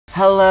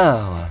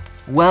Hello,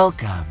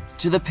 welcome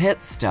to the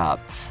Pit Stop,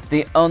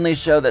 the only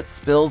show that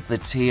spills the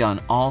tea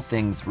on all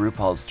things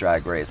RuPaul's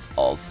Drag Race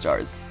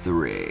All-Stars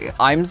 3.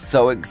 I'm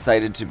so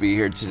excited to be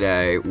here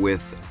today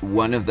with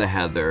one of the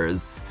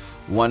Heathers,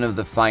 one of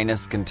the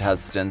finest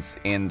contestants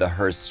in the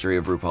history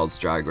of RuPaul's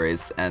Drag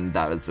Race, and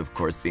that is, of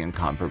course, the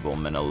incomparable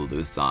Manila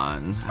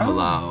Luzon.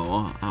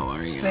 Hello, how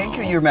are you? Thank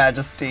you, Your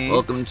Majesty.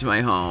 Welcome to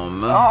my home.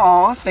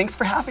 Oh, thanks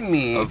for having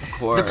me. Of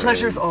course. The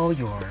pleasure's all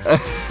yours.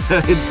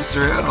 It's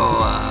true.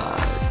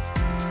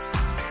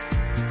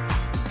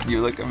 You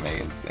look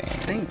amazing.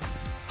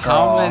 Thanks.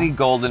 How many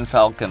golden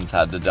falcons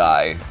had to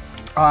die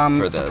for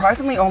this?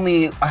 Surprisingly,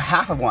 only a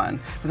half of one.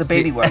 It was a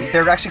baby one.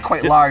 They're actually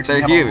quite large and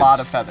They're have huge. a lot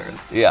of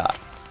feathers. Yeah.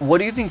 What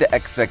do you think the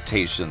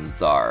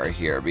expectations are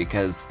here?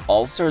 Because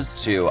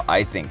All-Stars 2,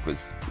 I think,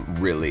 was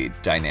really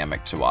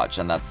dynamic to watch,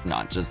 and that's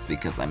not just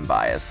because I'm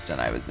biased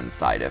and I was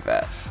inside of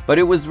it. But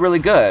it was really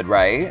good,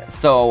 right?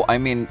 So, I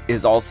mean,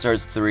 is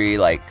All-Stars 3,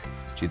 like,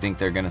 do you think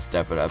they're gonna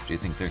step it up? Do you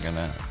think they're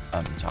gonna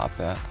top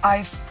it?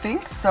 I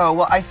think so.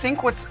 Well, I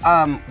think what's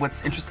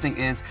interesting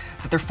is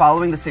that they're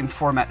following the same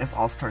format as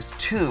All-Stars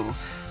 2.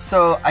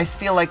 So I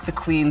feel like the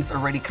queens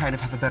already kind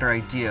of have a better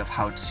idea of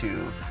how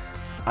to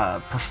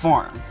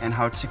perform and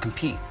how to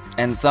compete.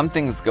 And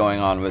something's going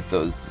on with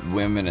those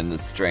women in the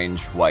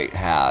strange white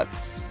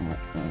hats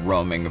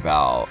roaming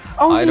about.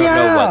 Oh, I don't know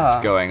yeah.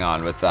 what's going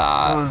on with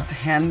that. Those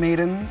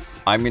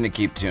handmaidens. I'm gonna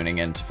keep tuning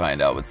in to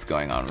find out what's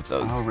going on with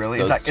those, Oh, really?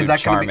 those two is that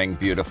charming,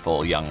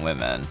 beautiful young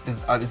women.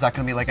 Is that going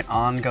to be like an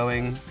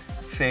ongoing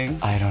thing?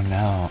 I don't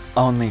know.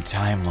 Only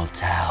time will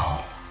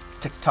tell.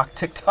 TikTok,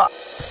 TikTok.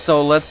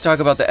 So let's talk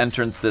about the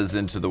entrances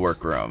into the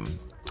workroom.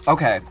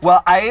 Okay,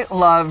 well, I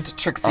loved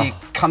Trixie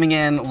coming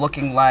in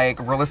looking like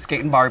roller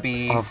skating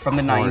Barbie from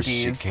the 90s. Of course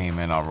she came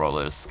in on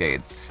roller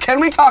skates. Can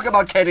we talk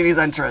about Kennedy's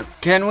entrance?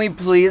 Can we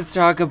please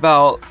talk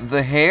about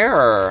the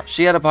hair?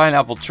 She had a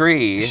pineapple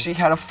tree. She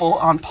had a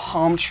full-on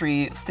palm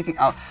tree sticking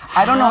out.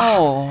 I don't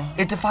know.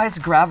 It defies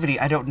gravity.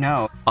 I don't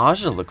know.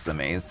 Aja looks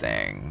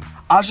amazing.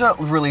 Aja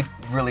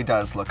really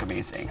does look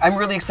amazing. I'm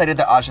really excited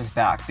that Aja's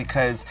back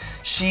because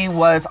she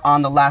was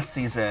on the last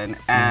season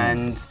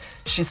and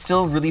she's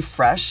still really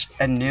fresh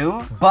and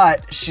new,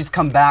 but she's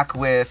come back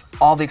with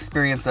all the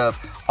experience of,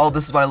 oh,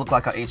 this is what I look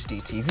like on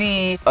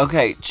HDTV.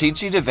 Okay,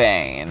 Chi-Chi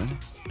DeVayne,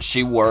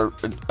 she wore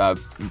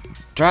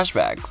trash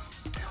bags.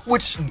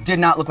 Which did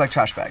not look like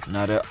trash bags.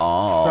 Not at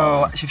all.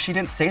 So if she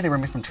didn't say they were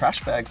made from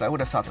trash bags, I would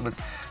have thought it was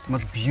the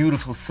most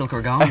beautiful silk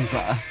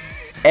organza.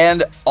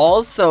 And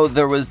also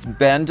there was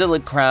Ben de la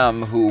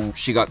Creme, who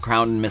she got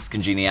crowned Miss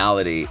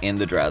Congeniality in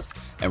the dress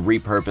and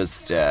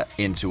repurposed it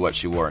into what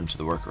she wore into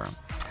the workroom.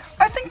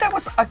 I think that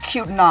was a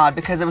cute nod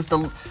because it was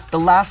the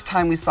last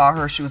time we saw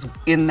her, she was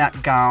in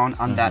that gown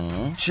on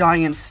that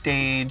giant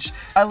stage.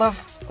 I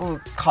love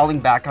calling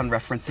back on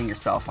referencing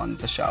yourself on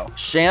the show.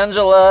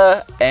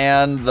 Shangela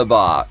and the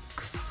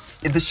box.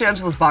 The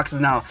Shangela's box is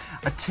now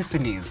a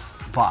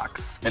Tiffany's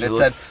box. And She it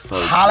looks said,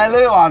 so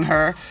hallelujah on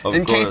her, Of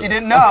in course. case you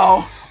didn't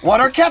know what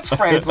her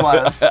catchphrase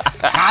was.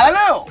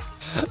 Hallelujah!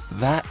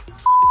 That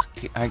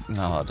I'm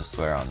not allowed to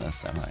swear on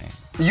this, am I?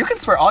 You can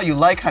swear all you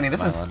like, honey. This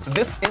allowed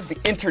to is the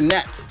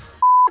internet.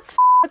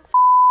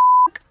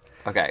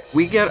 Okay,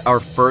 we get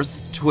our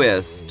first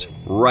twist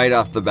right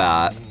off the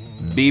bat.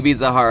 Bibi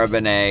Zahara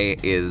Benet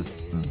is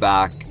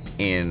back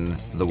in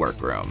the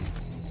workroom.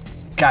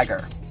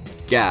 Gagger.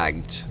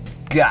 Gagged.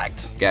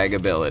 Gagged.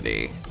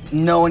 Gaggability.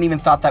 No one even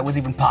thought that was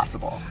even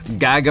possible.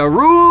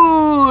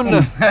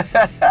 Gagaroon!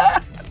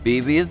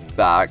 Bibi is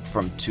back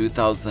from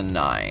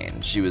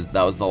 2009.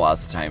 That was the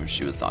last time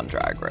she was on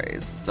Drag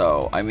Race.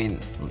 So, I mean,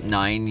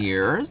 9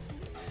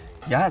 years?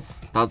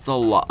 Yes. That's a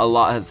lot. A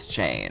lot has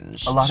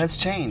changed. A lot has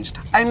changed.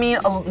 I mean,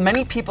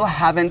 many people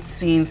haven't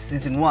seen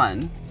season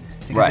 1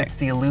 because it's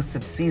the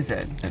elusive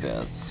season. It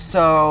is.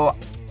 So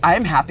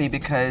I'm happy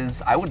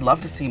because I would love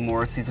to see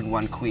more season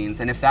 1 queens.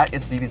 And if that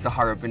is Bibi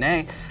Zahara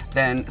Benet,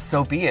 then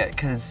so be it,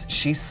 because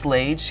she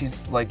slayed.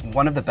 She's like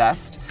one of the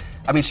best.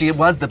 I mean, she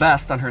was the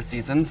best on her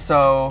season,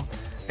 so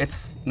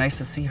it's nice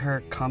to see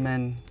her come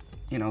and,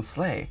 you know,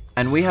 slay.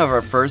 And we have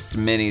our first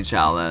mini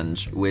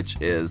challenge, which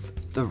is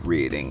the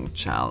reading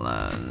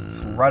challenge.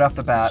 So right off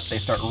the bat, they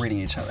start reading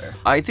each other.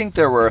 I think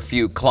there were a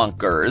few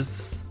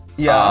clunkers.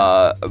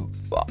 Yeah.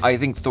 I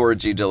think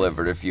Thorgy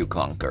delivered a few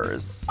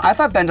clunkers. I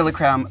thought Ben de la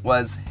Creme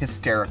was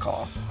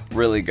hysterical.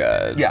 Really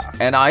good. Yeah.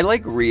 And I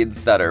like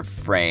reads that are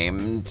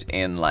framed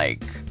in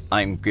like,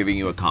 I'm giving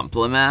you a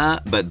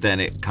compliment, but then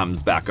it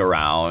comes back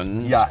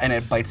around. Yeah, and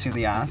it bites you in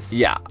the ass.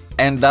 Yeah.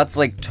 And that's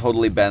like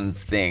totally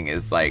Ben's thing,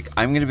 is like,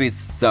 I'm gonna be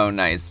so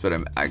nice, but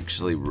I'm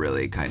actually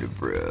really kind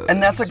of rude.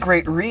 And that's a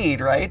great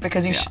read, right?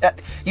 Because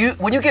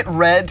when you get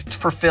read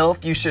for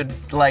filth, you should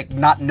like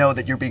not know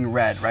that you're being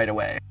read right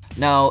away.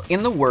 Now,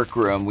 in the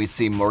workroom, we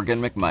see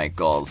Morgan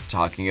McMichaels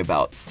talking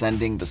about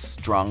sending the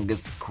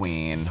strongest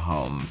queen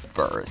home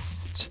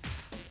first.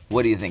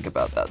 What do you think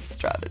about that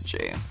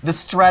strategy? The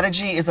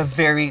strategy is a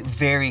very,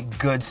 very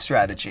good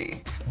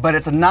strategy, but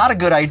it's not a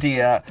good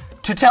idea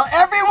to tell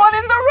everyone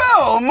in the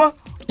room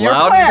Your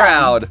Loud plan. and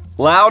proud.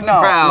 Loud and No,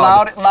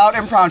 proud. loud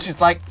and proud.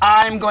 She's like,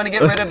 I'm going to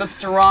get rid of the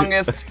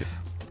strongest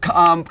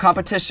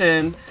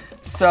competition.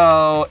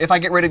 So if I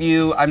get rid of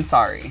you, I'm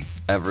sorry.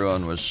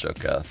 Everyone was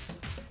shooketh.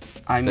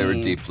 They were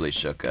deeply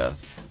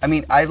shooketh. I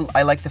mean, I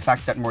like the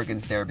fact that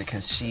Morgan's there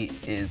because she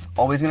is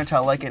always gonna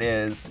tell like it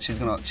is.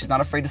 She's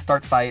not afraid to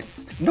start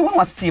fights. No one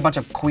wants to see a bunch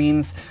of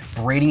queens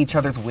braiding each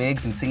other's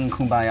wigs and singing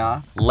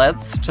Kumbaya.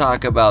 Let's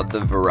talk about the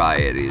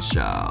variety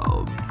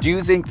show. Do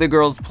you think the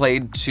girls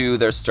played to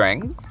their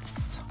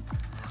strengths?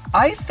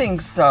 I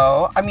think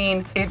so. I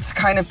mean, it's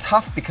kind of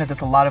tough because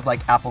it's a lot of like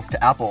apples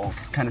to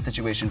apples kind of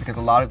situation because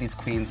a lot of these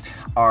queens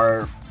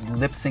are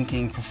lip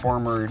syncing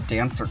performer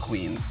dancer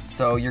queens.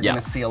 So you're gonna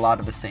see a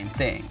lot of the same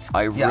thing.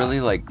 I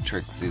really like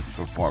Trixie's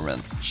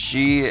performance.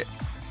 She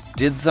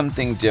did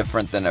something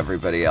different than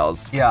everybody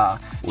else. Yeah,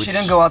 she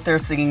didn't go out there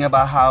singing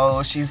about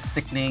how she's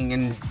sickening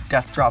and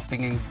death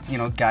dropping and, you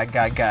know, gag,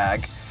 gag,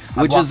 gag.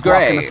 Which is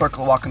great.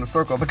 Walk in a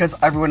circle, because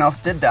everyone else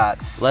did that.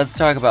 Let's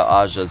talk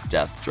about Aja's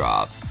death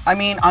drop. I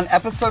mean, on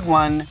episode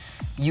 1,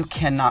 you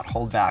cannot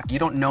hold back. You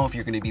don't know if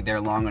you're gonna be there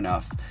long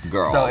enough.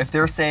 Girl. So if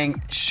they're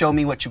saying, show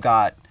me what you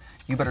got,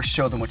 you better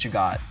show them what you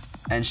got.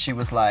 And she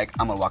was like,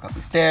 I'm gonna walk up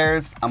the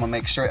stairs, I'm gonna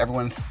make sure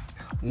everyone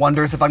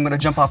wonders if I'm gonna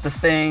jump off this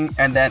thing,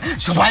 and then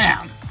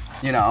shabam!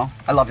 You know,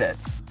 I loved it.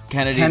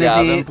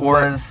 Kennedy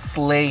was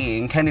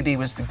slaying. Kennedy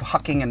was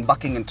hucking and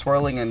bucking and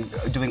twirling and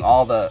doing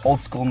all the old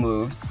school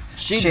moves.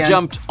 She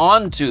danced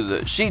onto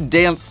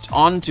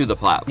the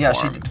platform. Yeah,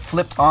 she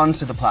flipped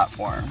onto the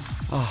platform.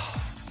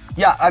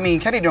 Yeah, I mean,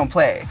 Kennedy don't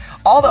play.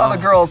 All the other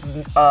girls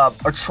are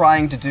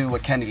trying to do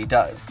what Kennedy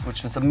does,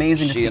 which was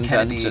amazing to see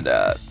Kennedy. She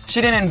invented it. She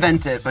didn't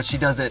invent it, but she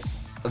does it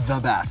the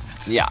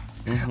best. Yeah.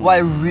 Well, I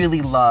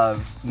really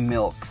loved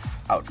Milk's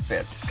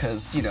outfits,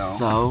 because, you know.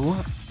 So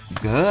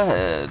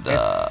good.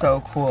 It's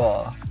so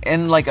cool.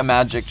 And like a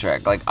magic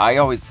trick. Like, I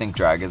always think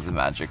drag is a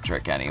magic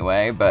trick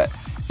anyway, but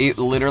it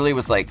literally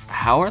was like,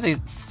 how are they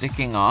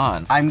sticking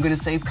on? I'm gonna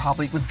say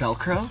probably it was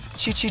Velcro.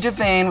 Chi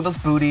Devane with those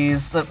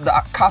booties. The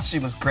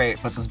costume was great,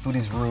 but those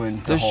booties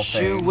ruined the whole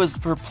thing. The shoe was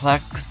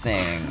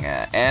perplexing.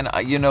 And,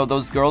 you know,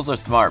 those girls are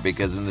smart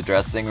because in the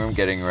dressing room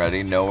getting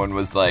ready, no one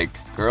was like,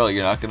 girl,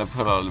 you're not gonna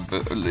put on a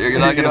boot. You're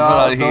not gonna put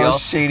on a heel.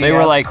 They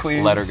were like,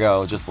 queens. let her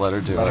go. Just let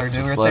her do it.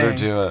 Just let her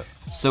do it.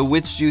 So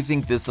which do you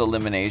think this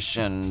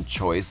elimination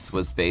choice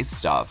was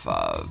based off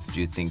of?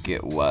 Do you think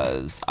it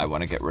was, I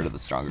want to get rid of the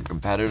stronger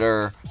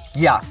competitor?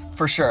 Yeah,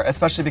 for sure.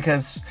 Especially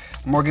because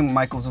Morgan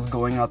Michaels was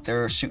going out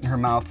there shooting her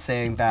mouth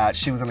saying that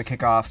she was going to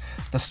kick off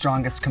the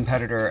strongest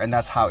competitor and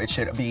that's how it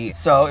should be.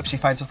 So if she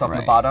finds herself in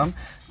the bottom,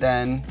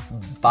 then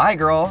bye,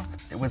 girl.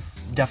 It was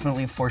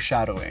definitely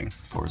foreshadowing.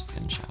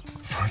 Foreskin shadow.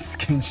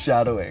 Foreskin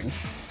shadowing.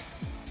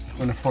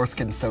 When the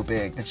foreskin's so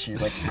big that she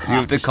like you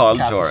have to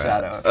contour it.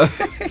 Shadow.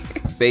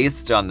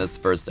 Based on this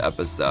first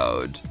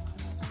episode,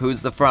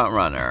 who's the front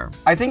runner?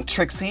 I think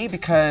Trixie,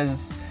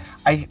 because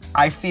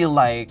I feel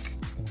like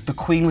the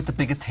queen with the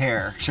biggest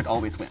hair should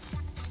always win,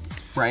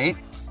 right?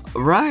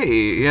 Right,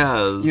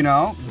 yes. You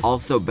know?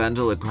 Also, Ben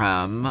de la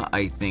Creme,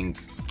 I think,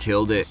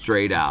 killed it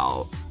straight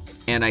out.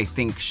 And I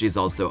think she's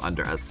also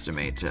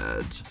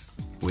underestimated,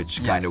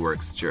 which kind of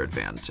works to your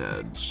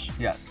advantage.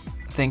 Yes.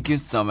 Thank you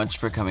so much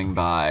for coming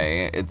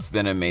by. It's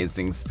been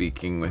amazing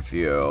speaking with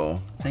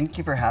you. Thank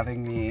you for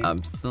having me.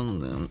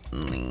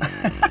 Absolutely.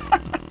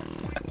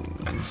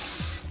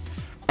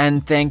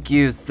 And thank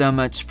you so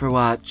much for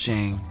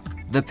watching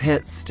The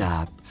Pit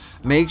Stop.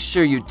 Make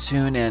sure you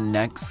tune in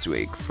next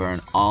week for an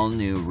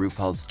all-new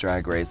RuPaul's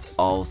Drag Race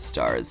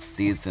All-Stars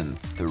Season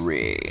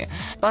 3.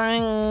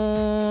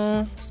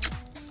 Bye!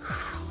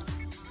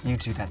 You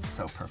do that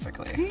so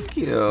perfectly. Thank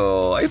you.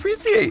 I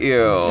appreciate you.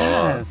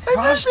 Yes. I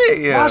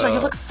appreciate you. Raja, you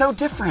look so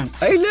different.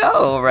 I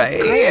know,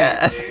 right? Great.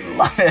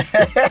 Love it.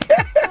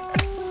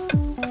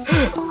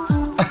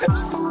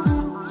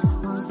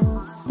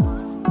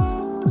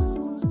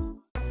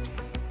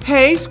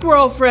 Hey,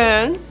 squirrel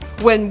friend.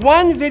 When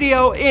one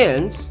video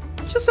ends,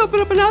 just open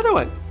up another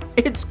one.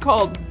 It's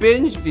called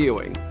binge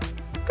viewing.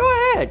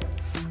 Go ahead.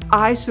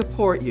 I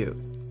support you.